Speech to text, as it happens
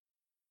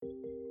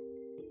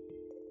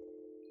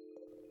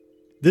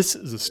This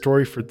is a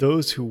story for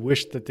those who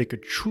wish that they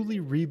could truly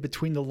read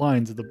between the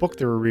lines of the book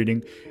they were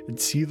reading and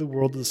see the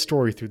world of the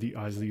story through the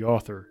eyes of the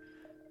author.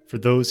 For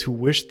those who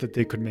wish that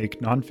they could make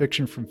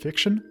nonfiction from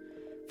fiction.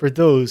 For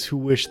those who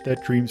wish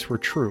that dreams were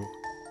true.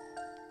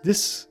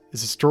 This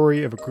is a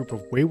story of a group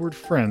of wayward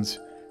friends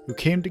who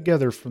came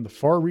together from the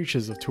far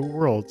reaches of two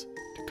worlds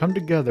to come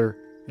together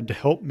and to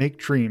help make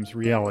dreams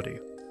reality.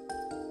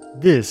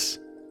 This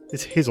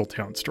is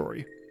Hazeltown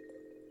Story.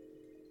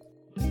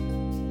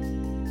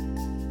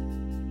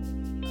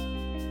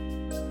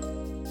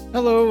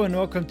 Hello and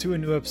welcome to a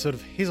new episode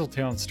of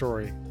Hazeltown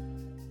Story.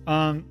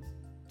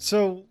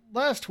 So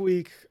last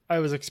week I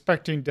was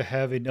expecting to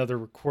have another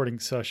recording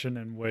session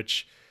in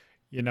which,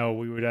 we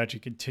would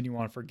actually continue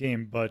on for a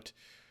game, but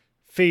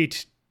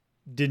Fate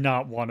did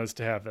not want us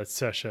to have that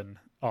session.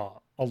 A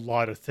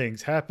lot of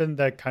things happened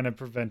that kind of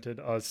prevented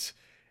us,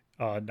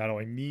 not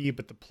only me,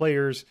 but the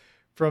players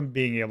from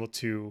being able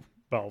to,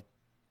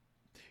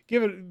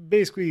 give it,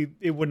 basically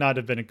it would not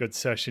have been a good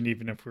session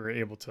even if we were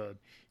able to,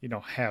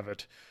 have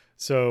it.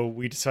 So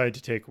we decided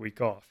to take a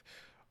week off,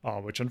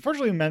 which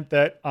unfortunately meant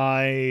that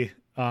I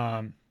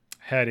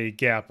had a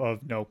gap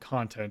of no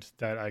content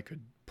that I could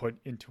put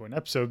into an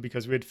episode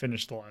because we had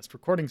finished the last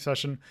recording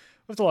session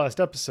of the last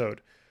episode.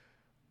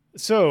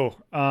 So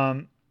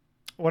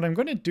what I'm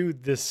going to do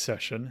this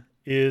session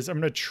is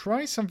I'm going to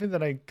try something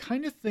that I'm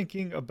kind of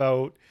thinking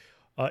about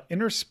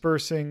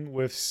interspersing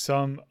with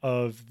some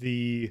of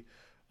the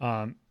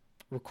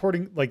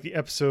recording, like the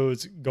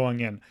episodes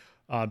going in.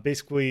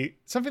 Basically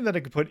something that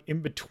I could put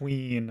in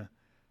between,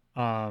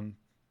 the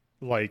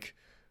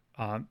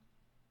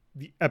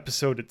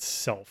episode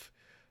itself,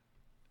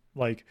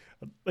 like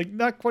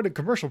not quite a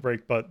commercial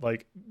break, but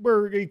like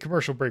where a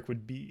commercial break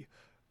would be,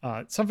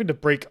 something to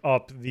break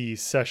up the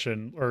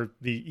session or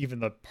even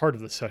the part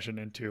of the session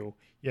into,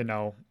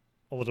 a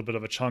little bit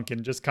of a chunk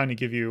and just kind of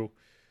give you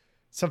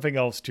something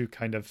else to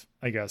kind of,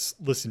 I guess,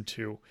 listen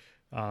to,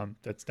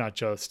 that's not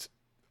just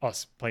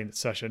us playing the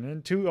session,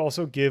 and to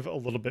also give a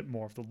little bit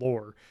more of the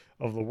lore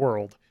of the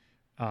world,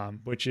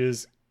 which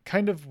is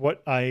kind of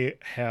what I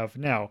have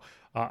now.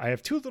 I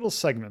have two little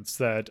segments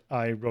that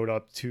I wrote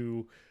up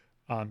to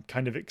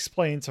kind of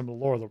explain some of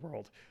the lore of the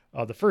world.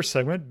 The first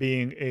segment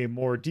being a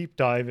more deep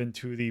dive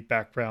into the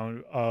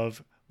background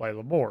of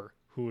Lila Moore,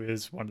 who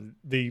is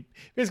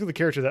basically the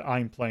character that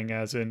I'm playing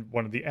as in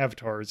one of the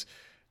avatars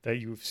that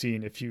you've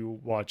seen if you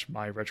watch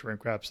my Retro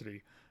Rank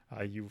Rhapsody.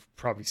 You've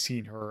probably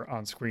seen her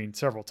on screen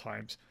several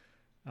times.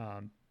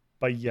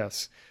 But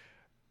yes.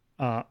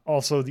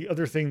 Also, the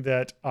other thing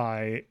that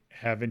I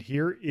have in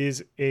here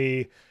is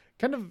a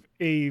kind of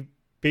a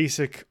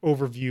basic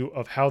overview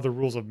of how the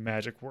rules of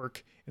magic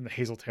work in the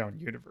Hazeltown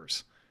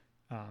universe.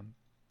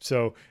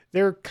 So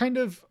they're kind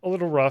of a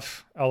little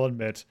rough, I'll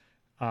admit.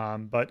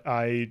 But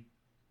I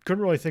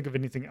couldn't really think of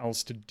anything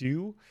else to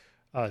do.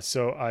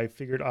 So I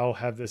figured I'll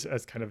have this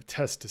as kind of a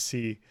test to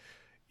see,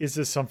 is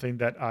this something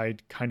that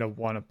I'd kind of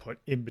want to put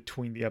in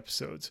between the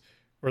episodes,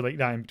 or like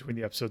not in between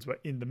the episodes, but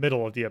in the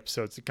middle of the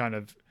episodes to kind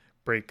of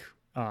break,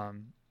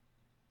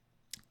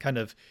 kind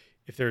of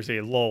if there's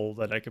a lull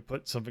that I could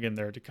put something in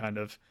there to kind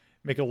of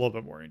make it a little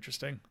bit more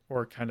interesting,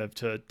 or kind of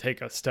to take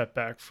a step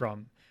back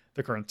from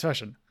the current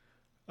session.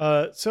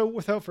 So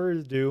without further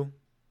ado,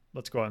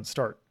 let's go ahead and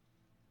start.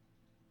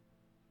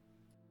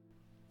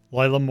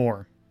 Lila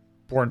Moore,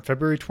 born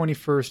February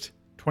 21st,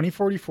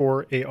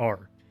 2044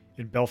 AR,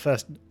 in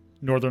Belfast,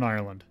 Northern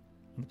Ireland,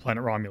 on the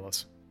planet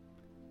Romulus.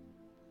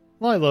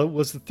 Lila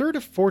was the third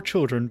of four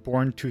children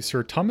born to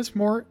Sir Thomas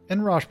More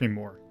and Rashmi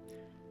Moore.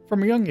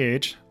 From a young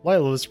age,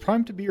 Lila was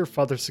primed to be her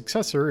father's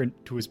successor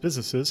to his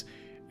businesses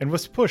and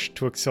was pushed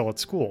to excel at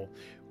school,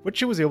 which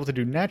she was able to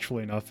do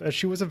naturally enough as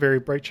she was a very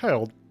bright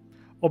child,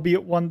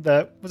 albeit one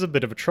that was a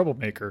bit of a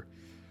troublemaker.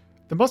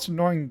 The most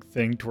annoying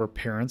thing to her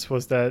parents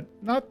was that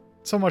not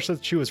so much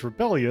that she was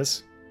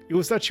rebellious, it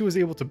was that she was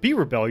able to be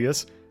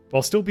rebellious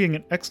while still being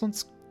an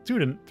excellent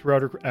student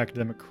throughout her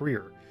academic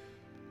career.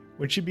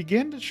 When she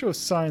began to show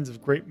signs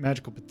of great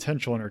magical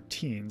potential in her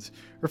teens,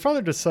 her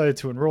father decided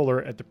to enroll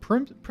her at the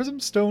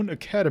Prismstone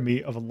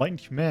Academy of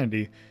Enlightened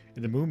Humanity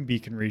in the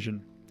Moonbeacon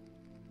region.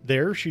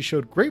 There, she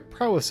showed great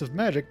prowess of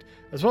magic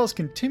as well as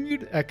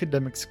continued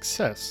academic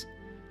success.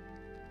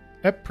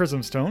 At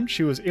Prismstone,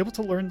 she was able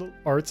to learn the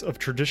arts of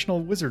traditional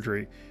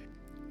wizardry.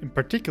 In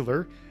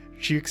particular,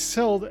 she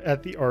excelled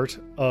at the art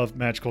of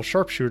magical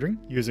sharpshooting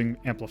using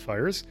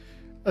amplifiers,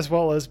 as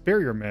well as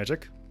barrier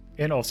magic,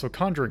 and also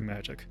conjuring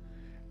magic.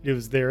 It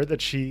was there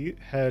that she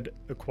had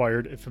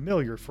acquired a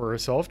familiar for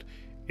herself,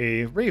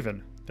 a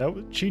raven,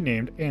 that she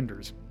named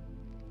Anders.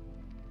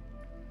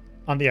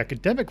 On the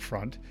academic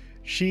front,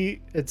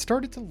 she had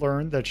started to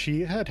learn that she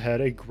had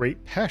had a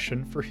great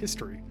passion for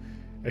history,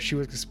 as she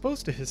was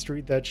exposed to history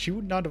that she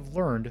would not have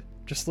learned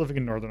just living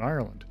in Northern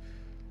Ireland.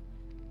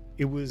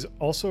 It was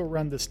also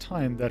around this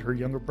time that her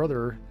younger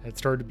brother had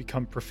started to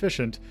become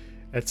proficient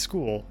at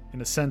school in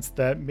a sense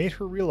that made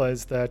her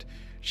realize that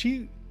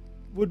she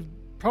would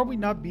probably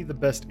not be the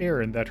best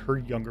heir and that her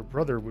younger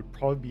brother would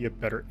probably be a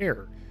better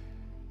heir.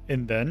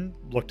 and then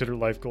looked at her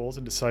life goals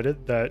and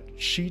decided that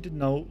she did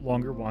no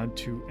longer want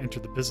to enter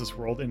the business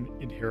world and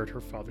inherit her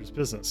father's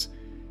business.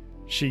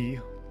 She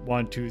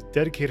wanted to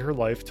dedicate her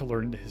life to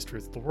learning the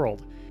histories of the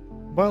world.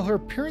 While her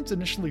parents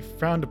initially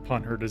frowned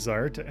upon her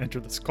desire to enter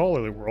the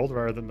scholarly world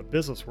rather than the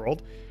business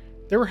world,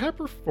 they were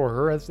happy for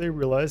her as they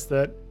realized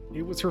that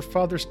it was her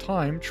father's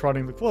time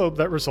trotting the globe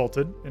that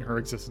resulted in her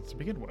existence to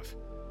begin with.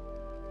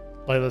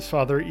 Lila's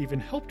father even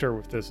helped her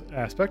with this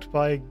aspect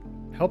by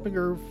helping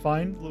her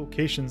find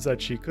locations that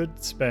she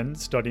could spend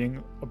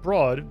studying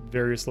abroad,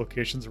 various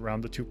locations around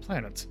the two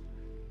planets.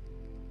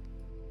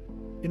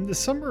 In the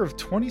summer of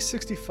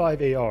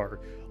 2065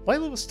 AR,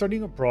 Lila was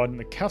studying abroad in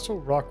the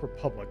Castle Rock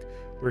Republic,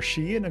 where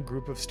she and a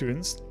group of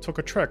students took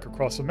a trek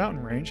across a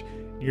mountain range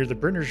near the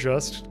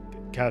Brennerjust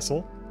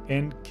Castle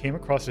and came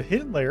across a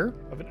hidden lair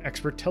of an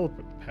expert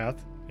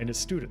telepath and his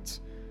students.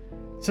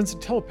 Since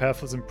the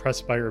telepath was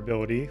impressed by her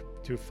ability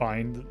to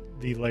find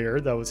the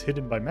lair that was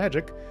hidden by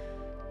magic,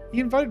 he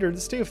invited her to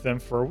stay with them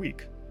for a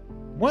week.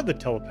 One of the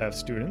telepath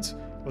students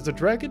was a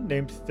dragon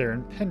named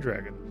Theron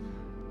Pendragon.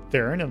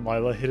 Theron and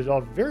Lila hit it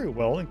off very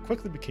well and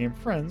quickly became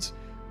friends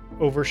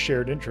over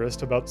shared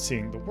interest about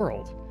seeing the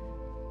world.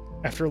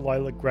 After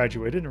Lila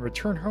graduated and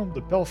returned home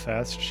to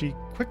Belfast, she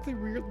quickly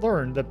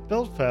learned that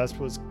Belfast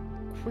was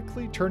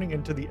quickly turning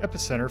into the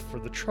epicenter for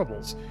the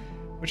Troubles,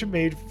 which had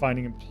made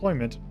finding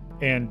employment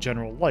and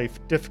general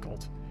life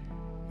difficult.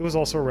 It was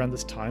also around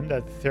this time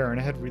that Theron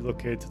had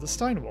relocated to the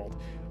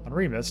Steinwald on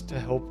Remus to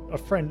help a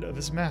friend of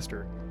his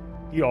master.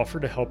 He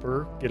offered to help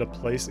her get a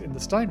place in the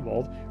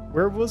Steinwald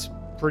where it was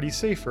pretty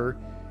safer,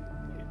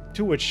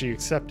 to which she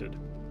accepted.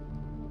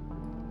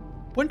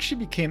 Once she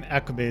became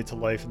acclimated to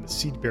life in the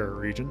Seedbearer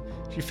region,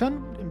 she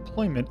found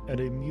employment at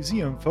a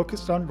museum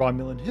focused on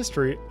Romulan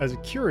history as a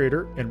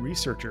curator and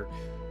researcher.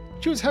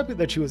 She was happy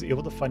that she was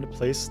able to find a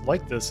place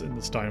like this in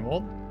the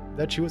Steinwald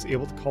that she was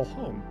able to call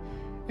home,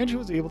 and she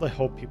was able to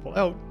help people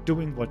out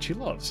doing what she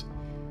loves.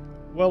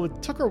 While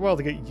it took her a while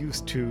to get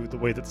used to the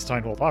way that the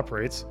Steinwald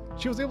operates,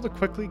 she was able to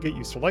quickly get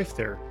used to life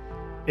there.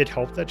 It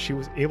helped that she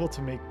was able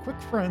to make quick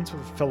friends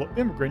with a fellow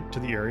immigrant to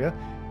the area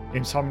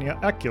named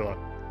Somnia Aquila,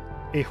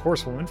 a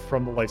horsewoman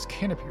from the Life's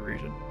Canopy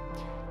region.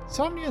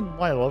 Somnia and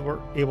Lila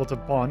were able to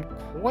bond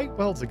quite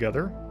well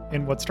together,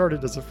 and what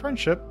started as a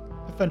friendship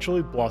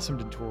eventually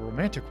blossomed into a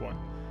romantic one.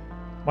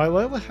 While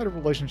Lila had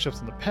relationships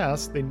in the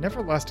past, they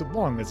never lasted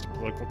long as the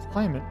political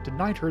climate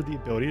denied her the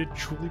ability to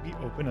truly be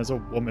open as a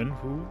woman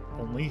who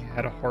only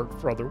had a heart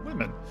for other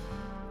women.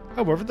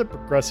 However, the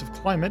progressive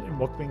climate and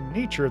welcoming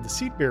nature of the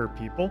Seedbearer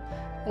people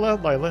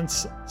allowed Lila and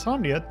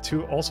Somnia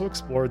to also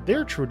explore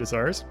their true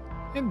desires,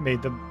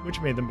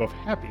 which made them both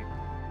happy.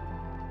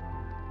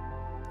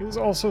 It was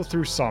also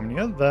through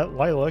Somnia that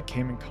Lila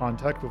came in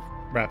contact with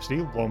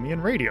Rhapsody, Lomi,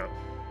 and Radia.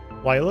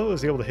 Lila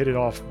was able to hit it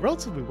off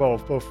relatively well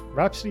with both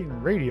Rhapsody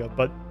and Radia,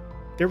 but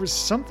there was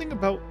something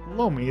about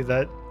Lomi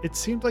that it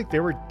seemed like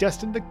they were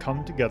destined to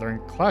come together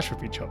and clash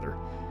with each other.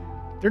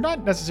 They're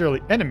not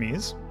necessarily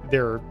enemies,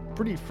 they're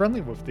pretty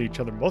friendly with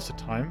each other most of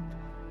the time,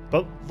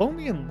 but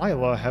Lomi and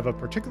Lila have a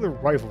particular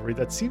rivalry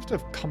that seems to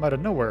have come out of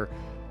nowhere,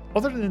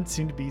 other than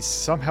seem to be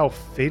somehow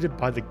fated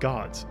by the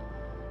gods.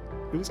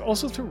 It was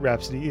also through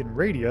Rhapsody and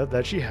Radia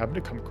that she happened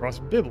to come across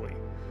Bibli,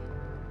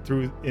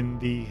 in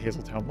the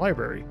Hazeltown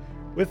Library,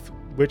 with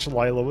which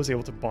Lila was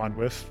able to bond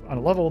with on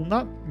a level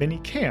not many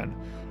can.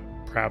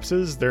 Perhaps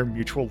is their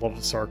mutual love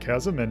of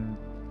sarcasm and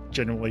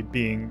generally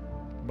being,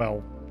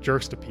 well,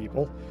 jerks to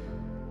people,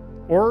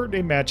 or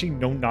a matching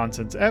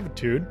no-nonsense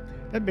attitude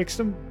that makes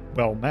them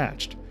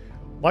well-matched.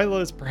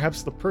 Lila is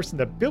perhaps the person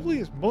that Bibli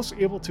is most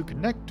able to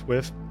connect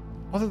with,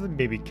 other than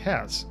maybe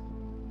Cass.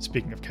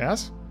 Speaking of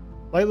Cass,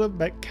 Lila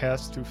met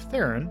Cass through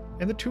Theron,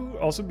 and the two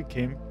also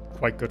became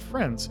quite good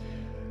friends,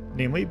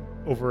 namely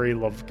over a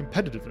love of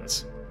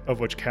competitiveness, of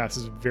which Cass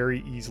is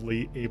very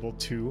easily able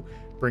to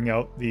bring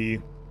out the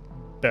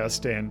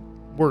best and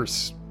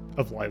worst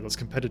of Lila's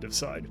competitive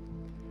side.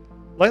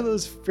 Lila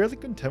is fairly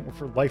content with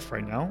her life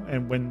right now,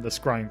 and when the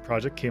scrying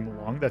project came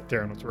along that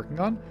Theron was working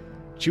on,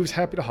 she was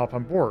happy to hop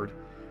on board,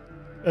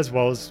 as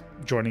well as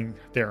joining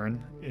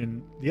Theron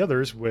and the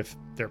others with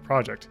their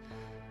project.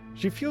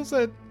 She feels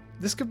that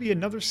this could be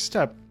another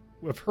step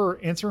of her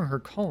answering her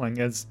calling,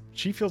 as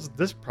she feels that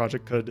this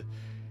project could,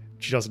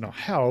 she doesn't know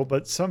how,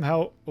 but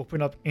somehow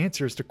open up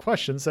answers to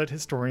questions that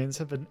historians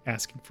have been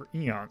asking for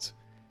eons,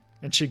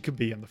 and she could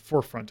be in the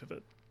forefront of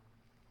it.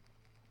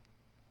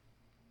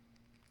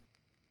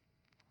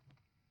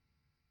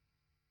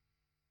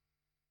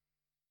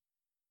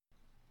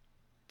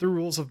 The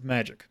rules of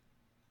magic.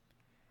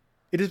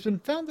 It has been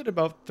found that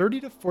about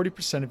 30 to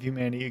 40% of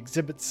humanity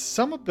exhibits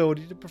some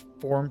ability to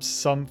perform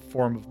some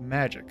form of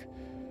magic.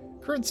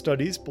 Current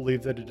studies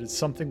believe that it is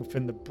something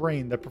within the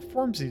brain that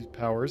performs these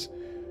powers,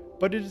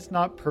 but it is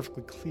not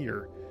perfectly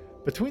clear.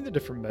 Between the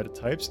different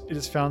metatypes, it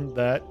is found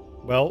that,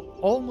 well,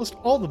 almost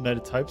all the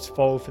metatypes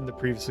fall within the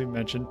previously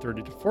mentioned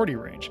 30 to 40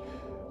 range,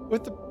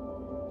 with the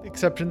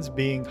exceptions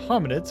being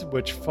hominids,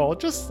 which fall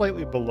just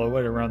slightly below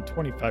at around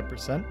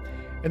 25%,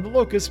 and the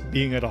locusts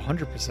being at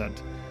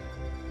 100%.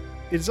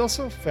 It is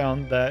also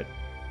found that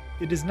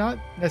it is not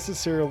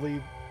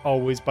necessarily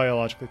always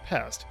biologically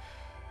passed.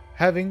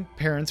 Having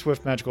parents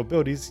with magical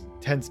abilities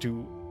tends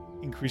to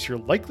increase your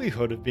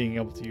likelihood of being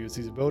able to use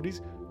these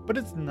abilities, but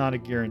it's not a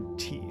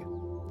guarantee.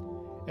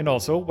 And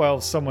also,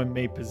 while someone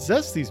may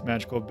possess these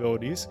magical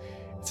abilities,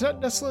 it's not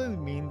necessarily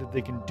mean that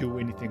they can do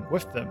anything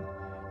with them.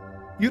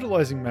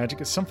 Utilizing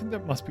magic is something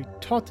that must be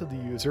taught to the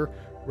user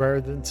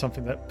rather than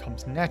something that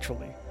comes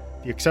naturally.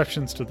 The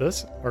exceptions to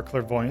this are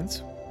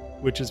clairvoyance,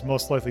 which is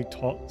most likely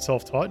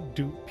self-taught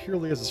due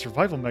purely as a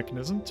survival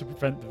mechanism to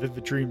prevent the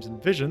vivid dreams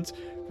and visions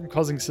from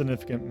causing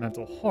significant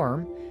mental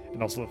harm,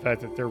 and also the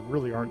fact that there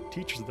really aren't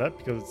teachers of that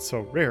because it's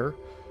so rare.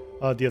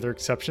 The other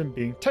exception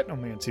being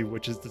technomancy,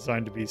 which is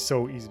designed to be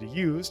so easy to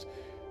use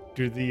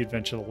due to the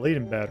invention of the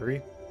Leyden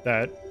battery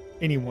that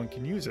anyone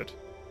can use it.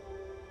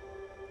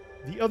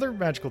 The other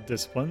magical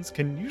disciplines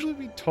can usually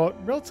be taught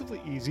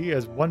relatively easy,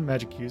 as one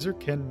magic user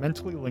can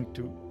mentally link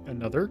to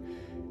another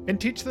and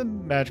teach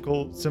them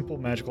simple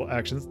magical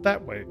actions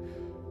that way.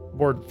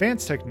 More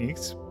advanced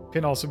techniques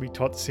can also be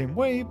taught the same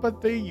way,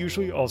 but they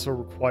usually also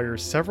require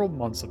several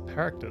months of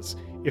practice,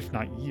 if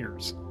not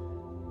years,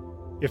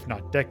 if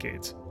not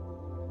decades.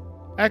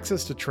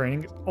 Access to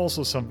training is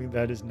also something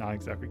that is not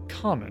exactly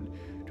common.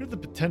 Due to the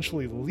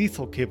potentially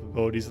lethal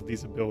capabilities of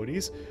these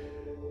abilities,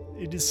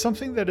 it is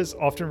something that is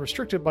often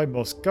restricted by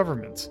most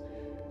governments.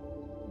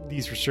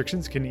 These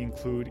restrictions can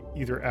include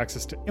either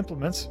access to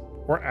implements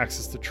or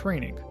access to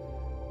training.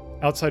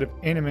 Outside of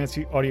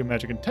animancy,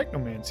 audiomagic, and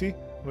technomancy,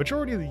 the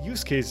majority of the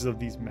use cases of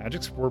these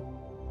magics were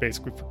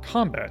basically for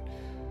combat,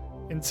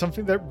 and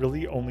something that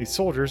really only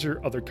soldiers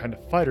or other kind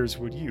of fighters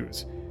would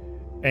use.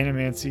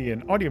 Animancy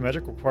and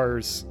audiomagic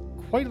requires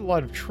quite a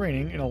lot of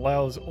training and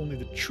allows only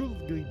the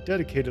truly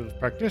dedicated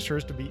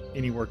practitioners to be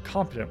anywhere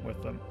competent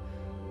with them.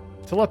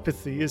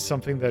 Telepathy is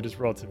something that is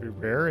relatively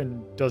rare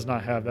and does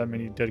not have that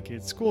many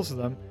dedicated schools to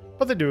them,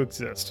 but they do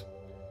exist,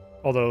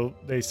 although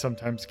they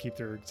sometimes keep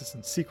their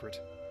existence secret.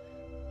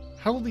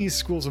 How these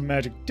schools of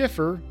magic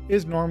differ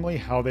is normally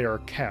how they are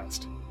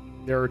cast.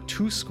 There are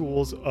two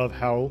schools of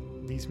how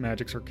these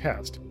magics are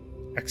cast: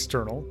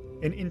 external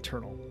and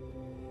internal.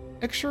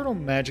 External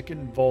magic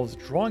involves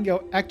drawing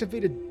out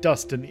activated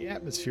dust in the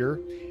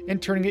atmosphere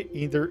and turning it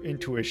either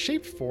into a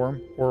shaped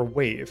form or a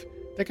wave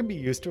that can be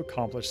used to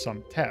accomplish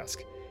some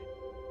task.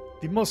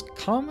 The most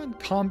common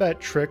combat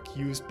trick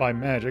used by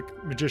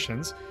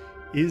magicians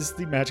is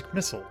the magic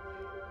missile,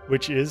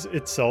 which is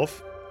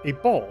itself a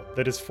ball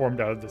that is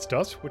formed out of this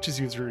dust, which is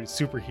usually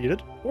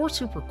superheated or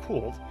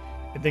supercooled,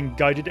 and then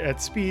guided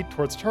at speed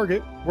towards the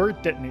target where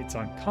it detonates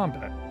on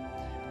combat.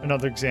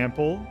 Another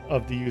example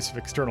of the use of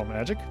external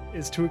magic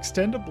is to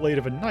extend a blade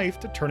of a knife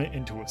to turn it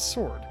into a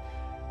sword.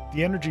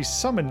 The energy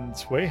summoned in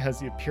this way has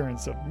the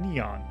appearance of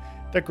neon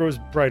that grows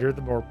brighter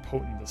the more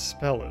potent the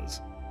spell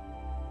is.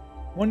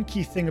 One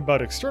key thing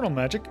about external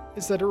magic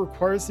is that it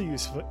requires the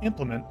use of an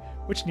implement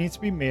which needs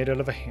to be made out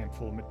of a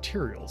handful of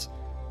materials.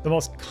 The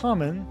most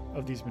common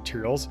of these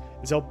materials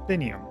is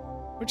albinium,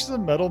 which is a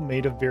metal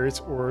made of various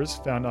ores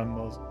found on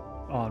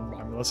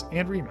Romulus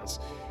and Remus.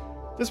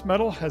 This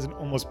metal has an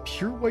almost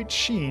pure white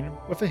sheen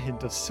with a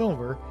hint of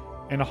silver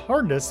and a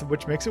hardness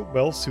which makes it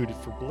well suited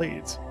for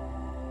blades.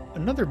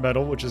 Another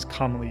metal which is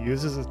commonly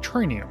used is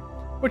tranium,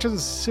 which has a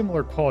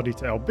similar quality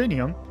to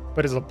albinium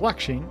but is a black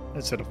sheen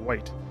instead of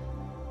white.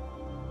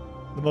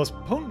 The most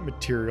potent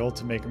material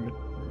to make an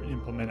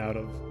implement out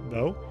of,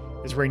 though,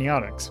 is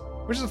ranionics,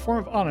 which is a form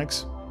of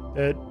onyx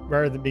that,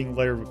 rather than being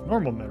layered with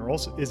normal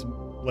minerals, is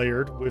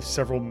layered with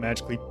several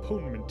magically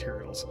potent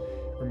materials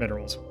or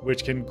minerals,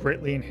 which can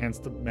greatly enhance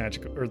the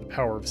magic or the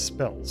power of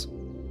spells.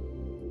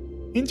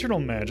 Internal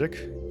magic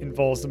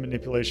involves the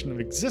manipulation of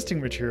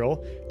existing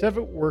material to have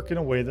it work in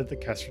a way that the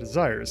caster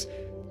desires.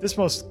 This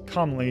most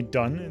commonly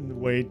done in the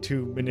way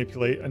to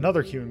manipulate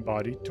another human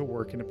body to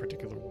work in a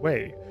particular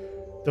way.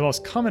 The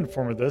most common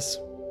form of this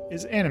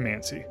is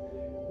animancy,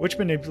 which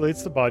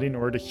manipulates the body in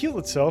order to heal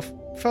itself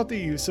without the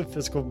use of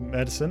physical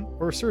medicine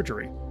or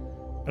surgery.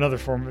 Another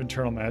form of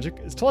internal magic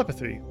is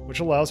telepathy, which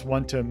allows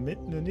one to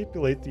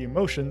manipulate the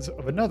emotions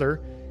of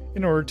another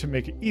in order to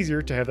make it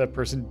easier to have that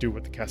person do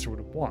what the caster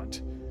would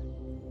want.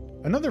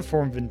 Another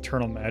form of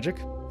internal magic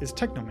is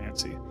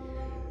technomancy.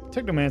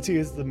 Technomancy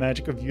is the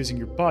magic of using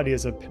your body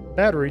as a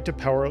battery to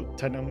power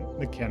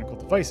technomechanical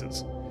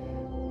devices.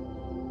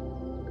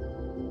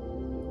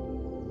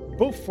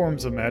 Both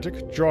forms of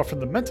magic draw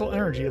from the mental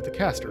energy of the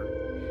caster,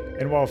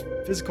 and while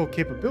physical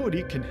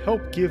capability can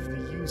help give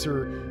the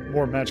user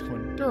more magical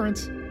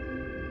endurance,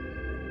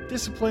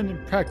 discipline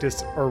and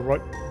practice are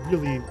what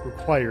really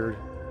required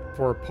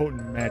for a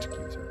potent magic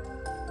user.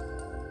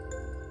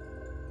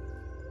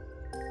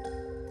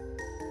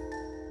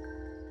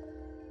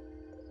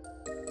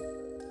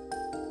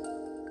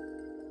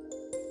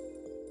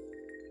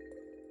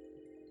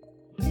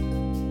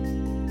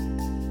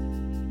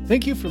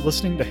 Thank you for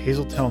listening to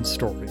Hazeltown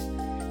Story.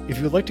 If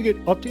you would like to get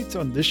updates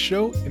on this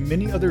show and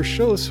many other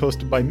shows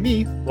hosted by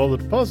me, Lolo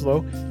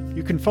DePuzlo,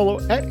 you can follow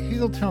at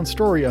Hazeltown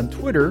Story on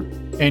Twitter,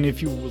 and if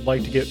you would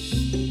like to get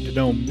to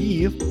know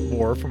me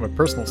more from a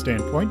personal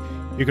standpoint,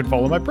 you You can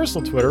follow my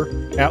personal Twitter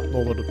at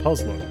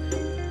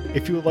LoloDePuzzlo.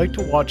 If you would like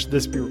to watch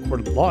this be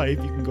recorded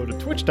live, you can go to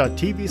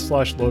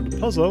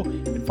twitch.tv/LoloDePuzzlo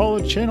and follow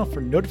the channel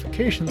for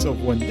notifications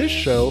of when this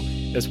show,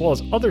 as well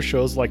as other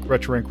shows like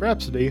Retro Rank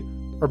Rhapsody,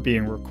 are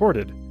being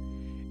recorded.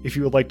 If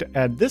you would like to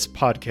add this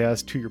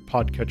podcast to your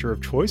podcatcher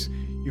of choice,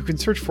 you can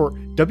search for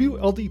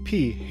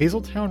WLDP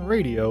Hazeltown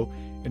Radio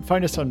and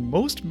find us on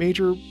most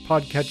major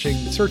podcatching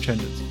search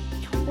engines.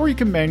 Or you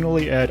can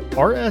manually add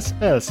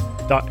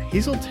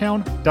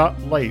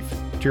rss.hazeltown.life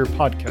to your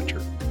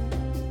podcatcher.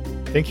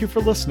 Thank you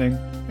for listening,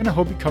 and I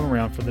hope you come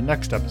around for the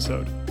next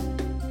episode.